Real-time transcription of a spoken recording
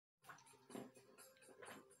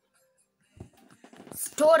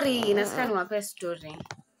Story. Nasikia niwape story.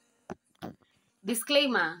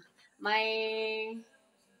 Disclaimer. My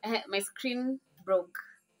screen broke.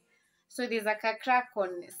 So there's like a crack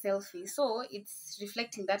on selfie. So it's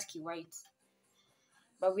reflecting that key white.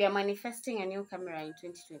 But we are manifesting a new camera in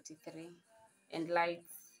 2023. And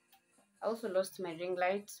lights. I also lost my ring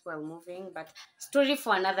light while moving. But story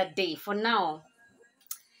for another day. For now,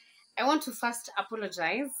 I want to first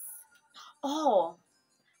apologize. Oh,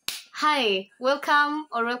 hi. Welcome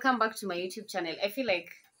back to my YouTube channel. I feel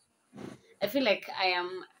like I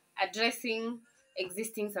am addressing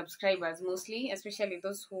existing subscribers mostly, especially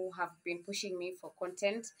those who have been pushing me for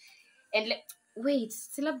content. And wait,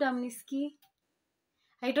 silabda amniski.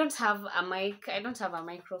 I don't have a mic. I don't have a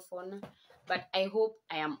microphone, but I hope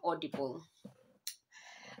I am audible.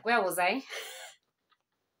 Where was I?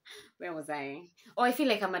 Oh, I feel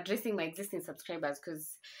like I'm addressing my existing subscribers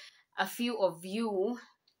because a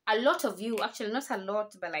lot of you, actually not a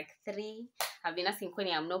lot, but like 3 have been asking when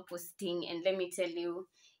I'm not posting. And let me tell you,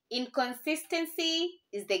 inconsistency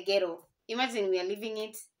is the ghetto. Imagine we are living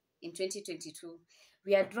it in 2022.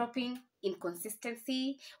 We are dropping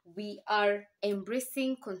inconsistency. We are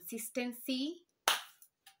embracing consistency.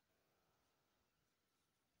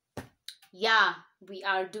 Yeah, we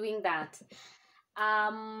are doing that.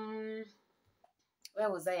 Where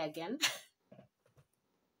was I again?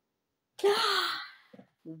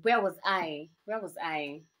 Where was I?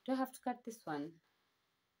 Do I have to cut this one?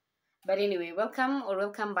 But anyway,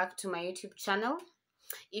 welcome back to my YouTube channel.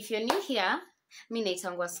 If you're new here, mi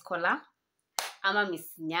naitangwa Scholar. I'm a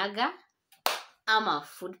Miss Nyaga. I'm a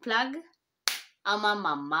food plug. I'm a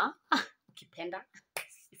mama. Kipenda.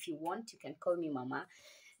 If you want, you can call me mama.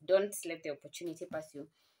 Don't let the opportunity pass you.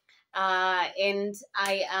 And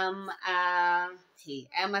I am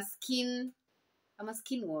I'm a skin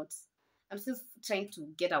what? I'm still trying to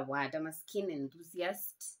get a word. I'm a skin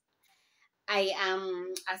enthusiast. I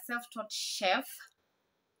am a self-taught chef.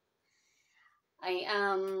 I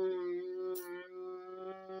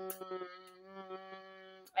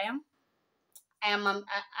am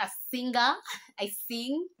a singer. I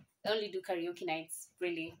sing. I only do karaoke nights,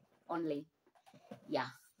 really, only. Yeah,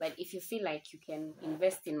 but if you feel like you can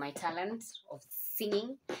invest in my talent of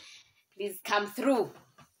singing, please come through.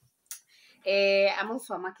 I'm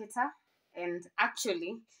also a marketer, and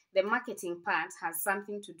actually, the marketing part has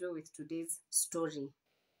something to do with today's story.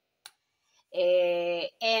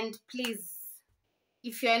 And please,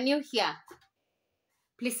 if you are new here,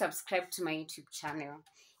 please subscribe to my YouTube channel.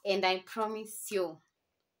 And I promise you,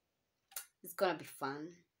 it's gonna be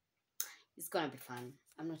fun. It's gonna be fun.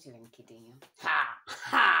 I'm not even kidding you.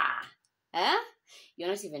 Ha! Huh? You're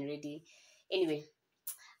not even ready. Anyway,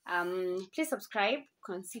 please subscribe.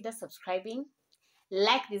 Consider subscribing.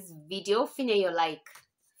 Like this video. Finya your like.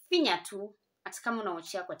 Finya tu. Hata kama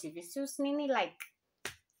unawachia kwa TV. Nini like.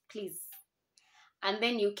 Please. And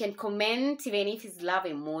then you can comment even if it's love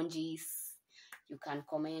emojis. You can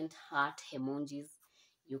comment heart emojis.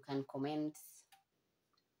 You can comment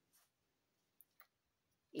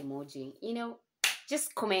emoji. You know,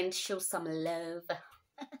 just comment, show some love.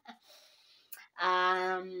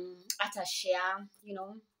 At a share, you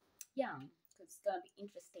know. Yeah, it's gonna be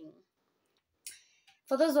interesting.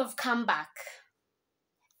 For those who have come back,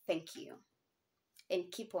 thank you.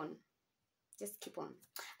 And keep on. Just keep on.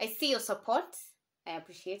 I see your support. I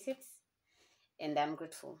appreciate it. And I'm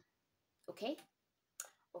grateful. Okay?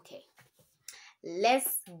 Okay.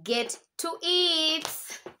 Let's get to it.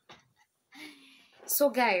 So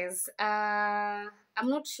guys, I'm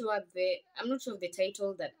not sure of the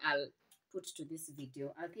title that I'll put to this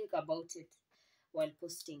video. I'll think about it while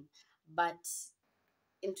posting. But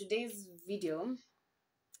in today's video,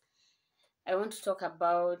 I want to talk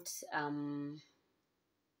about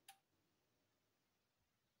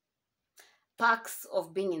perks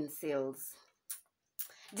of being in sales.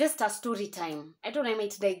 Just a story time. I don't know, I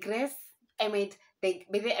might digress. I might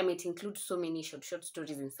include so many short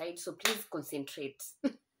stories inside. So please concentrate.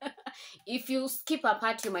 If you skip a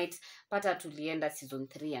part, you might pata tulienda season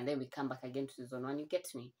 3 and then we come back again to season 1. You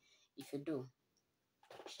get me? If you do,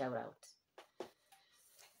 shout out.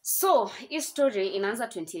 So, this story inaanza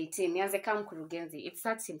 2018. Nianze kama mkurugenzi. It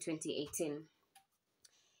starts in 2018.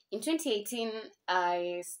 In 2018,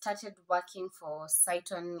 I started working for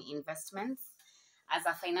Cytonn Investments as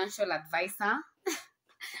a financial advisor.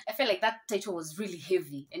 I felt like that title was really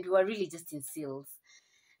heavy and we were really just in sales.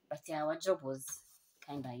 But yeah, our job was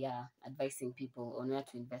kind of, advising people on where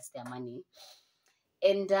to invest their money.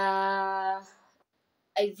 And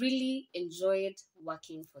I really enjoyed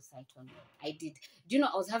working for Cytonn. I did. Do you know,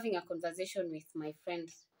 I was having a conversation with my friend,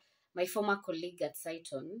 my former colleague at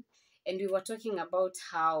Cytonn, and we were talking about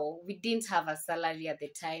how we didn't have a salary at the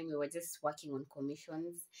time. We were just working on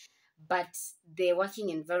commissions, but the working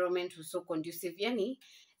environment was so conducive. Yani,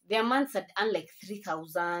 their months had earned like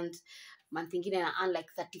 3,000, month ingine na earn like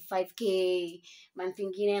 35k, month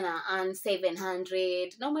ingine na earn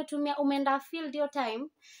 700. Na umeenda field your time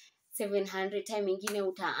 700, time ingine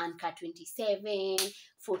uta earn ka 27,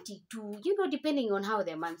 42, depending on how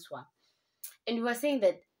the months were. And we were saying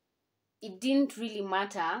that it didn't really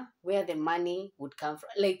matter where the money would come from.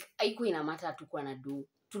 Like, haikuwa ina matter tukuwa na do.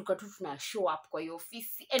 Tulikuwa tu tuna show up kwa hiyo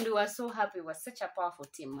ofisi. And we were so happy. We were such a powerful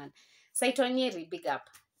team, man. Cytonn Nyeri, big up.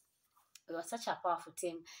 We were such a powerful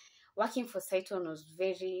team. Working for Cytonn was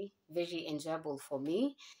very, very enjoyable for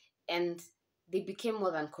me. And they became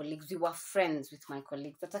more than colleagues. We were friends with my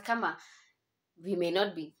colleagues. Hata kama we may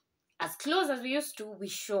not be as close as we used to, we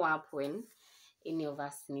show up when any of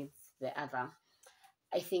us needs the other.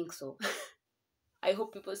 I think so. I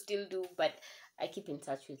hope people still do, but I keep in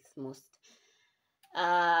touch with most.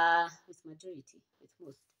 With majority, with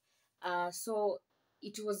most. So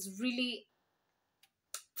it was really,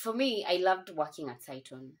 for me, I loved working at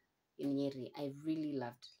Cytonn in Nyeri. I really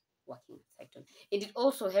loved working at Cytonn. And it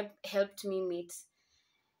also helped me meet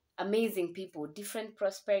amazing people, different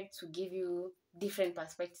prospects who give you different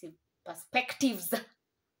perspectives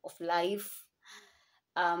of life.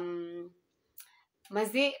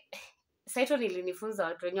 Mazi, Cytonn ilinifunza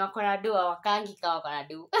watu wenye wako na do hawakangi kama wako na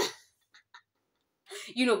do.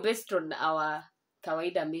 Based on our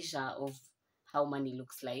kawaida measure of how money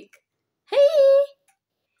looks like. Hey!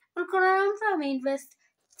 Ulikuwa mtu ameinvest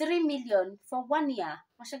 3 million for 1 year.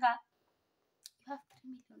 Mashaka, you have 3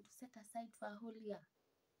 million to set aside for a whole year.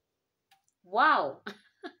 Wow.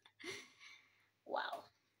 Wow.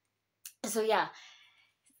 So yeah,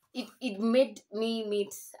 it made me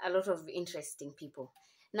meet a lot of interesting people.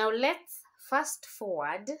 Now let's fast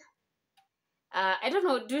forward. I don't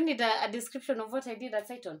know, do you need a description of what I did at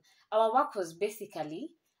Cytonn? Our work was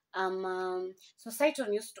basically, so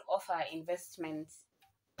Cytonn used to offer investment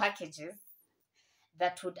packages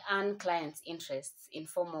that would earn clients' interests in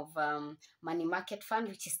form of money market fund,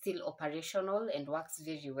 which is still operational and works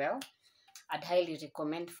very well. I'd highly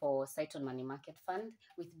recommend for Cytonn Money Market Fund.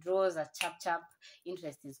 Withdrawals are chap,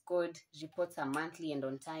 interest is good, reports are monthly and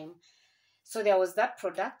on time. So there was that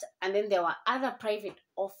product, and then there were other private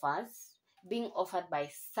offers being offered by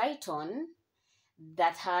Cytonn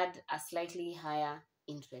that had a slightly higher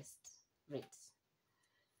interest rate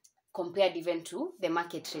compared even to the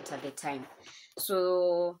market rate at the time.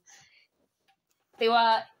 So they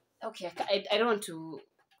were, okay, I don't want to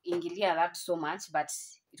ingilia that so much, but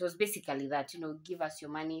it was basically that, give us your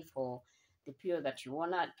money for the period that you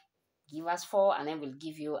want to give us for, and then we'll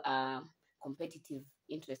give you a competitive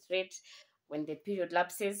interest rate. When the period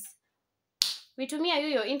lapses, we tumia you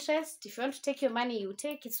your interest. If you want to take your money, you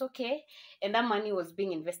take, it's okay. And that money was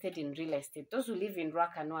being invested in real estate. Those who live in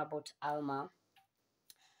Rwaka know about Alma.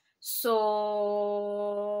 So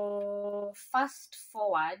fast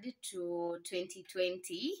forward to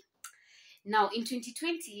 2020. Now in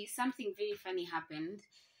 2020, something very funny happened.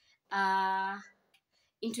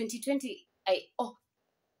 In 2020,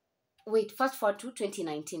 fast forward to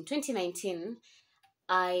 2019. 2019,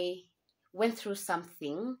 I went through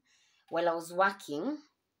something while I was working,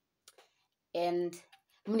 and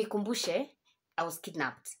mnikumbushe, I was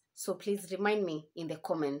kidnapped. So please remind me in the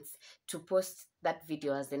comments to post that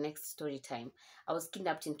video as the next story time. I was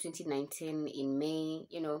kidnapped in 2019 in May,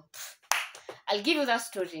 I'll give you that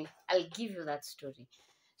story.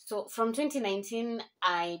 So from 2019,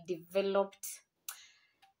 I developed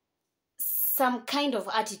some kind of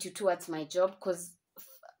attitude towards my job, because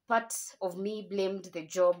part of me blamed the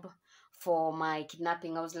job for my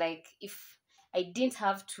kidnapping. I was like, if I didn't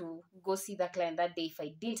have to go see that client that day, if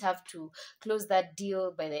I didn't have to close that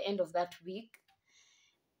deal by the end of that week,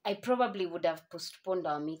 I probably would have postponed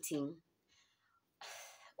our meeting,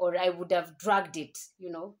 or I would have dragged it,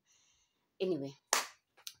 Anyway,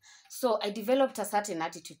 so I developed a certain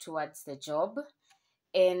attitude towards the job,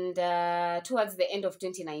 and towards the end of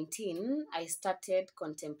 2019, I started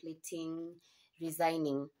contemplating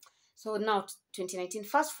resigning. So now 2019,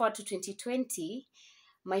 fast forward to 2020,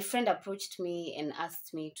 my friend approached me and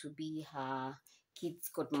asked me to be her kid's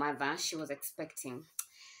godmother. She was expecting.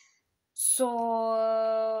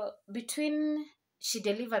 So she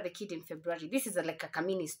delivered the kid in February. This is like a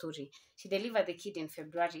Kamini story. She delivered the kid in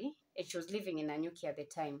February, and she was living in Nanyuki at the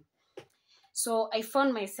time. So I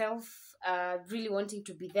found myself really wanting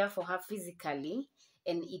to be there for her physically,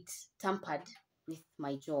 and it tampered with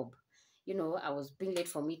my job. I was being late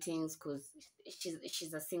for meetings because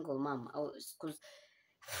she's a single mom. Because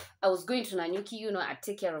I was going to Nanyuki, you know, I'd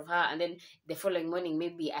take care of her, and then the following morning,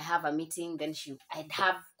 maybe I have a meeting, then I'd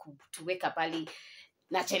have to wake up early,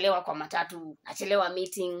 nachelewa kwa matatu, nachelewa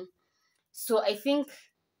meeting. So I think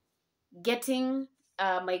getting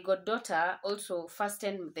my goddaughter also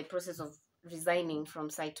fastened the process of resigning from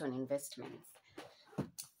Cytonn Investments.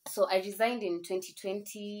 So I resigned in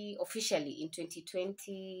 2020, officially in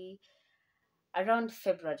 2020, around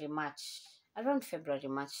February, March, around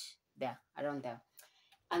there.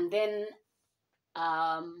 And then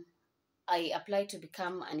I applied to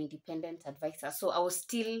become an independent advisor. So I was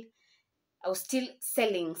still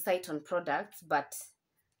selling Cytonn products, but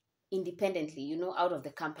independently, you know, out of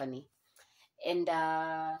the company. And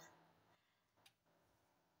I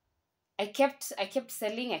kept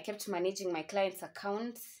selling, I kept managing my clients'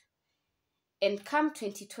 accounts. And come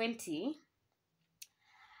 2020,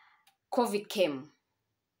 COVID came.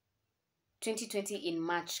 2020 in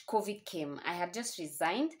March, COVID came. I had just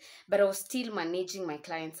resigned, but I was still managing my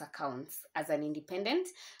clients' accounts as an independent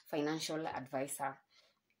financial advisor.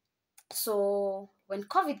 So when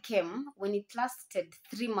COVID came, when it lasted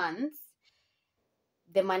 3 months,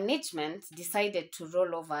 the management decided to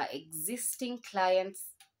roll over existing clients'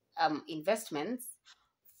 investments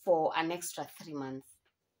for an extra 3 months.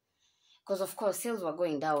 Because, of course, sales were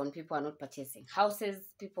going down. People are not purchasing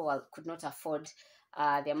houses. People could not afford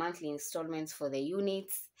their monthly installments for the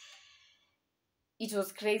units. It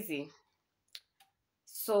was crazy.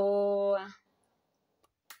 So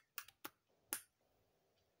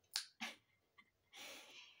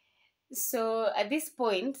at this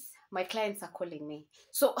point, my clients are calling me.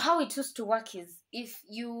 So how it used to work is, if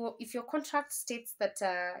your contract states that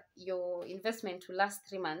your investment will last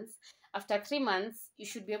 3 months, after 3 months you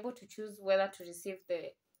should be able to choose whether to receive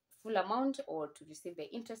the full amount or to receive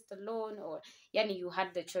the interest alone, or yani you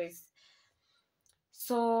had the choice.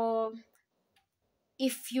 So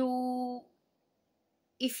if you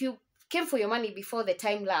came for your money before the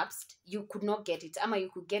time lapsed, you could not get it, ama you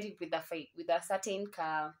could get it with a certain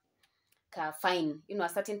fine, you know, a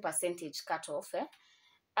certain percentage cut off.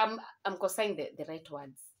 I'm saying the right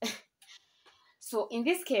words. So in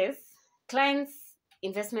this case, clients'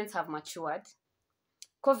 investments have matured.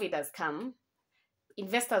 COVID has come.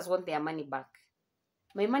 Investors want their money back.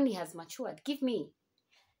 My money has matured. Give me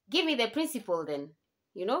the principal then,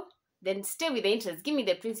 you know? Then stay with the interest. Give me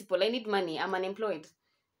the principal. I need money. I'm unemployed.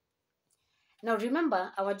 Now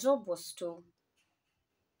remember, our job was to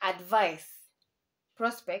advise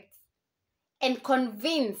prospects and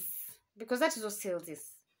convince, because that is what sales is.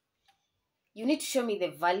 You need to show me the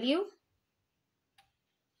value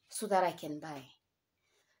so that I can buy.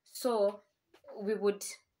 So we would,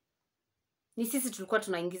 ni sisi tulikuwa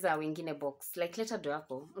tunaingiza wengine box, like leta do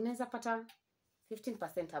yako, unaweza pata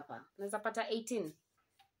 15% hapa, unaweza pata 18.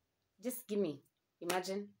 Just give me.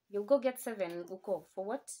 Imagine you'll go get 7 uko for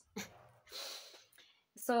what?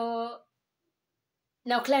 So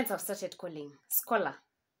now clients have started calling. Scholar,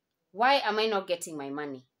 why am I not getting my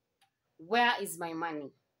money? Where is my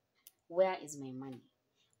money? Where is my money?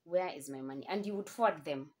 Where is my money? And you would forward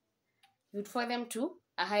them. You would forward them to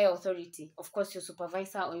a higher authority. Of course, your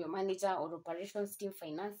supervisor or your manager or operations team,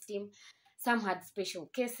 finance team. Some had special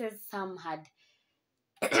cases. Some had...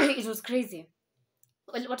 It was crazy.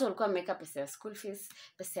 Watu walikuwa wameweka pesa ya school fees,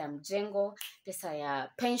 pesa ya mjengo, pesa ya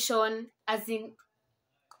pension, as in...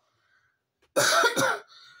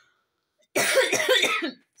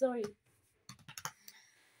 Sorry.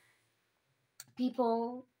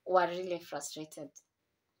 People were really frustrated.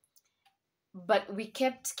 But we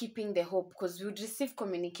kept keeping the hope, because we would receive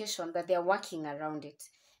communication that they're working around it.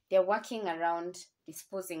 They're working around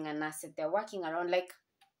disposing an asset. They're working around, like,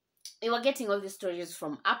 we were getting all these stories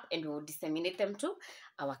from up, and we would disseminate them to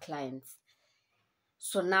our clients.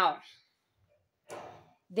 So now,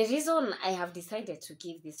 the reason I have decided to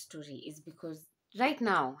give this story is because right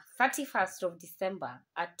now, 31st of December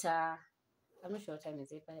at, I'm not sure what time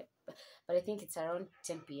is it, but I think it's around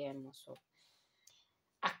 10 p.m. or so.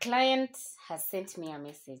 A client has sent me a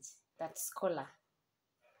message that, Scholar,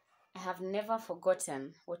 I have never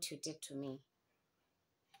forgotten what you did to me.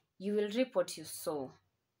 You will reap what you sow.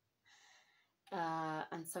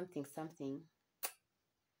 And something.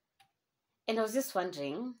 And I was just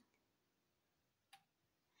wondering,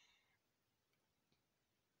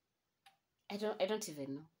 I don't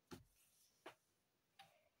even know.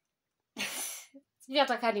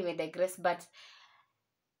 I can't even digress, but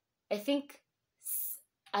I think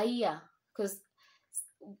a year, because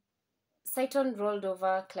Cytonn rolled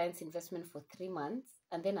over clients' investment for 3 months,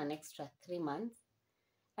 and then an extra 3 months,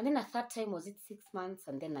 and then a third time, was it 6 months,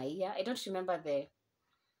 and then a year? I don't remember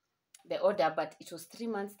the the order, but it was 3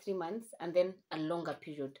 months, and then a longer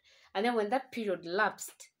period. And then when that period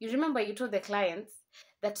lapsed, you remember you told the clients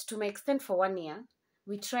that to my extent for 1 year,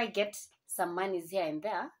 we try get some monies here and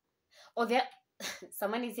there, or there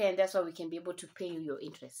some monies here and there, so we can be able to pay you your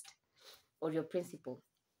interest or your principal.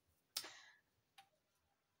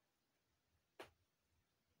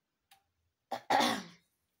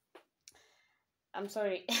 I'm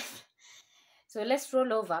sorry. So let's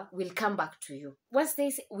roll over. We'll come back to you. Once they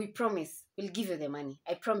say, we promise, we'll give you the money.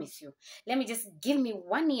 I promise you. Let me just give me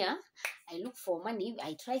 1 year. I look for money.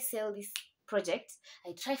 I try sell this project.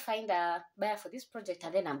 I try find a buyer for this project,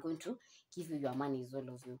 and then I'm going to give you your money,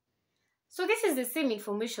 all of you. So this is the same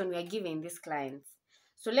information we are giving these clients.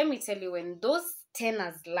 So let me tell you, when those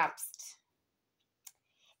tenors lapsed,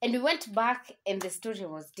 and we went back and the story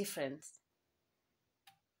was different,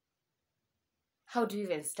 how do you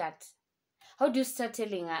even start? How do you start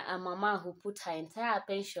telling a mama who put her entire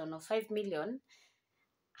pension of 5 million,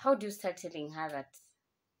 how do you start telling her that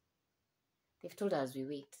they've told us we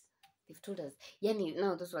wait? They've told us, yani,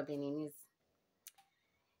 now those were the names.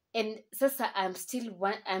 And sasa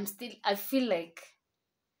I feel like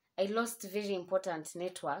I lost very important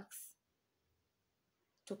networks.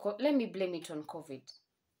 Let me blame it on COVID.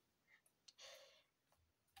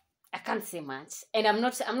 I can't say much. And I'm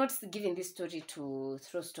not giving this story to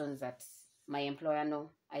throw stones at my employer.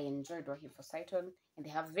 No, I enjoyed working for Cytonn, and they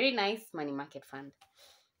have very nice money market fund.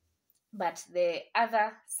 But the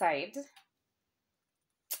other side,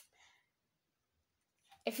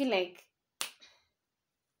 I feel like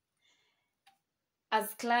as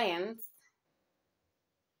clients,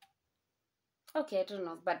 okay, I don't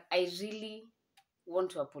know, but I really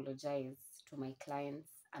want to apologize to my clients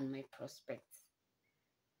and my prospects.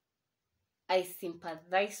 I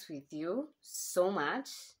sympathize with you so much.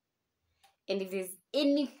 And if there's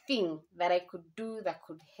anything that I could do that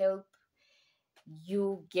could help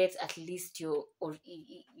you get at least your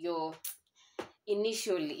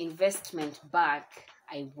initial investment back,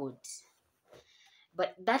 I would.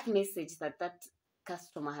 But that message that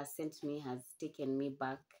customer has sent me has taken me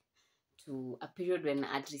back to a period when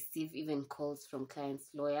I'd receive even calls from clients'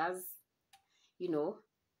 lawyers,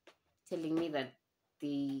 telling me that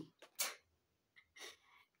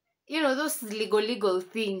those legal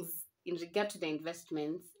things in regard to the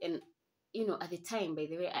investments. And at the time, by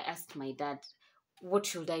the way, I asked my dad, what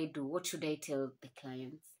should I do? What should I tell the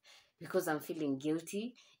clients? Because I'm feeling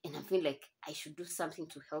guilty and I feel like I should do something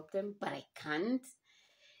to help them, but I can't.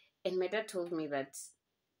 And my dad told me that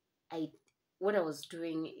what I was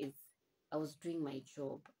doing is I was doing my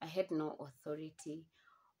job. I had no authority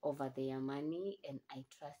over their money, and I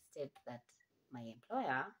trusted that my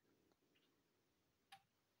employer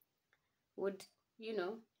would,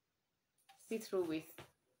 see through with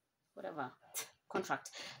whatever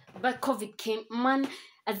contract. But COVID came, man,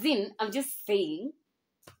 as in, I'm just saying,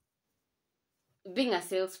 being a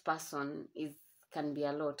salesperson can be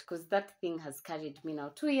a lot, because that thing has carried me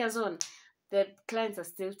now. 2 years on, the clients are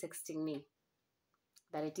still texting me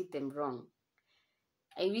that I did them wrong.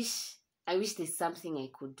 I wish there's something I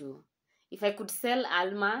could do. If I could sell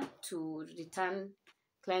Alma to return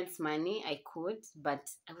clients' money, I could, but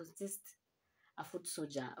I was just a foot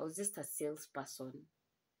soldier. I was just a salesperson.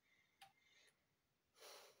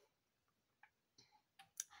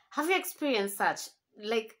 Have you experienced such?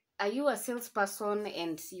 Like, are you a salesperson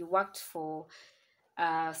and you worked for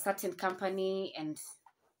a certain company and,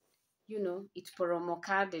 it promo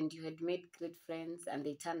card and you had made great friends and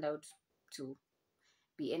they turned out to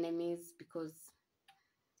be enemies because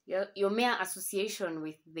your mere association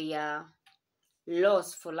with their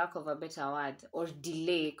loss, for lack of a better word, or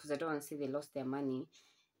delay, because I don't want to say they lost their money,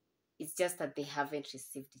 it's just that they haven't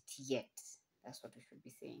received it yet. That's what we should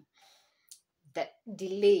be saying. That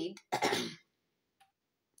delayed.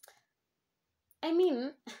 I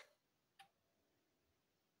mean,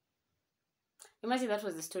 imagine that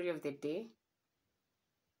was the story of the day.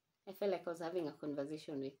 I felt like I was having a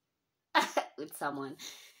conversation with someone.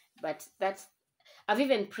 But I've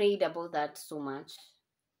even prayed about that so much,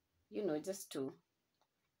 just to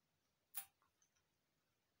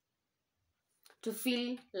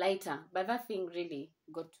feel lighter. But that thing really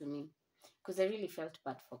got to me because I really felt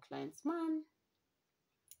bad for clients. Man,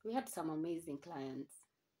 we had some amazing clients,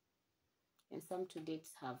 and some to date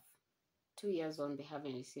have 2 years on, they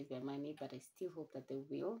haven't received their money, but I still hope that they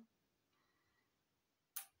will.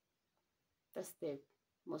 That's the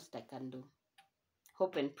most I can do.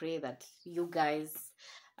 Hope and pray that you guys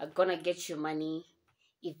are gonna get your money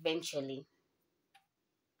eventually.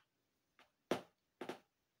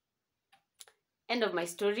 End of my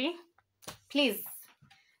story. Please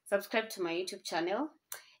subscribe to my YouTube channel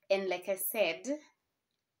And like I said,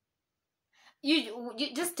 you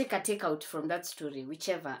just take a takeout from that story,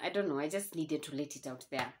 whichever. I don't know. I just needed to let it out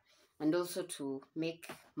there. And also to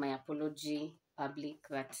make my apology public,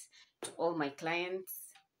 that to all my clients,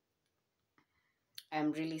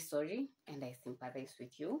 I'm really sorry and I sympathize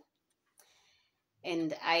with you.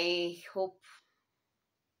 And I hope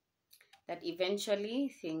that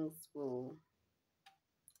eventually things will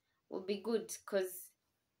be good, because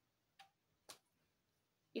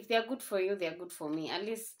if they're good for you, they're good for me. At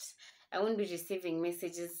least I won't be receiving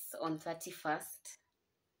messages on 31st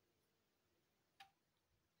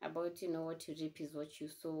about, what you reap is what you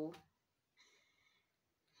sow.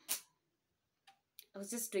 I was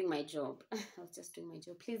just doing my job.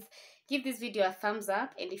 Please give this video a thumbs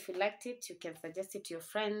up, and if you liked it, you can suggest it to your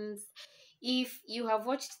friends. If you have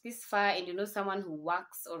watched this far and you know someone who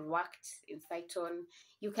works or worked in Cytonn,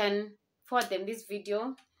 you can forward them this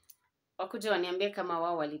video, wakuja waniambie kama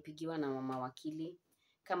wao walipigiwa na mama wakili,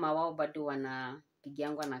 kama wao bado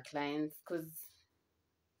wanapigiangwa na clients, because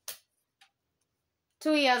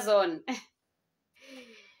 2 years on.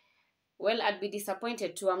 Well, I'd be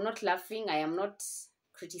disappointed too. I'm not laughing. I am not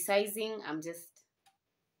criticizing. I'm just,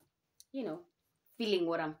 feeling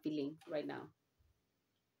what I'm feeling right now.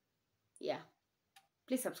 Yeah.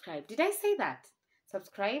 Please subscribe. Did I say that?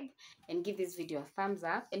 Subscribe and give this video a thumbs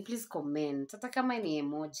up. And please comment. Hata kama ni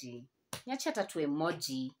emoji. Niache hata tu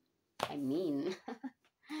emoji. I mean.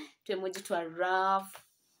 Tu emoji tu rough.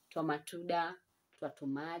 Tu matuda. Tu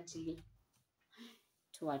atumaji.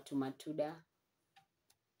 Tu atumatuda.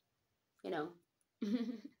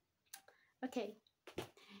 Okay.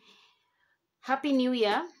 Happy New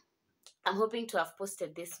Year. I'm hoping to have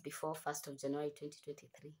posted this before 1st of January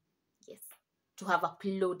 2023. Yes. To have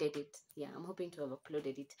uploaded it. Yeah, I'm hoping to have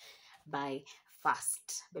uploaded it by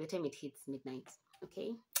the time it hits midnight.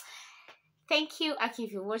 Okay. Thank you, Aki.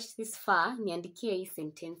 If you watched this far, niandikie hii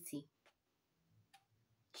sentensi.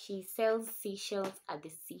 She sells seashells at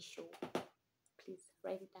the seashore. Please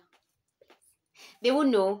write it down. Please. They will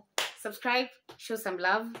know. Subscribe, show some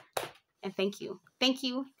love, and thank you. Thank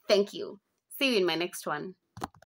you. Thank you. See you in my next one.